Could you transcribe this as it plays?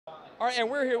All right,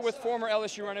 and we're here with former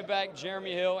LSU running back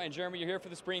Jeremy Hill. And Jeremy, you're here for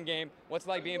the spring game. What's it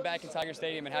like being back in Tiger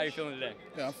Stadium, and how are you feeling today?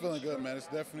 Yeah, I'm feeling good, man. It's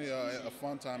definitely a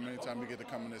fun time anytime you get to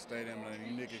come in this stadium, and a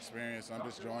unique experience. I'm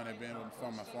just enjoying it, being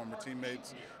with my former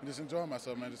teammates, and just enjoying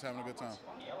myself, man, just having a good time.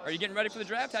 Are you getting ready for the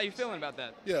draft? How are you feeling about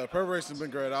that? Yeah, preparation's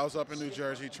been great. I was up in New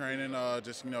Jersey training,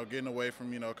 just, getting away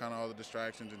from, kind of all the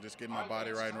distractions and just getting my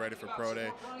body right and ready for pro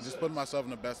day, and just putting myself in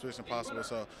the best position possible.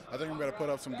 So I think I'm going to put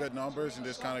up some good numbers and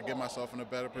just kind of get myself in a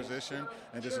better position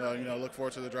and just, look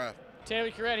forward to the draft.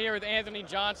 Taylor Corrette here with Anthony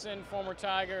Johnson, former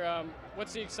Tiger.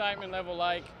 What's the excitement level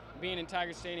like being in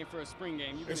Tiger Stadium for a spring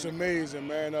game? It's amazing,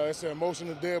 man. It's an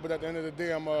emotional day, but at the end of the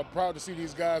day, I'm proud to see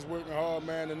these guys working hard,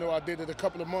 man, and know I did it a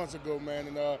couple of months ago, man.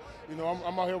 And,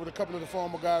 I'm out here with a couple of the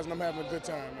former guys, and I'm having a good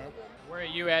time, man. Where are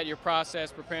you at your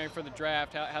process preparing for the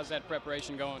draft? How's that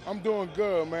preparation going? I'm doing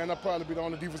good, man. I'll probably be the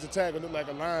only defensive tackle, look like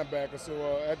a linebacker.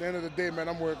 So at the end of the day, man,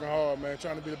 I'm working hard, man,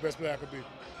 trying to be the best player I could be.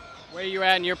 Where are you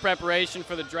at in your preparation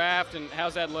for the draft, and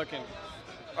how's that looking?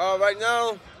 Right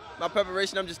now, my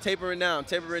preparation, I'm just tapering down,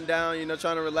 trying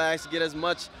to relax, get as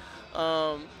much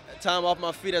time off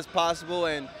my feet as possible,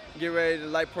 and get ready to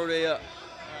light pro day up.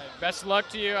 All right, best of luck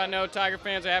to you. I know Tiger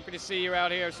fans are happy to see you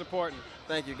out here supporting.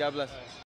 Thank you. God bless.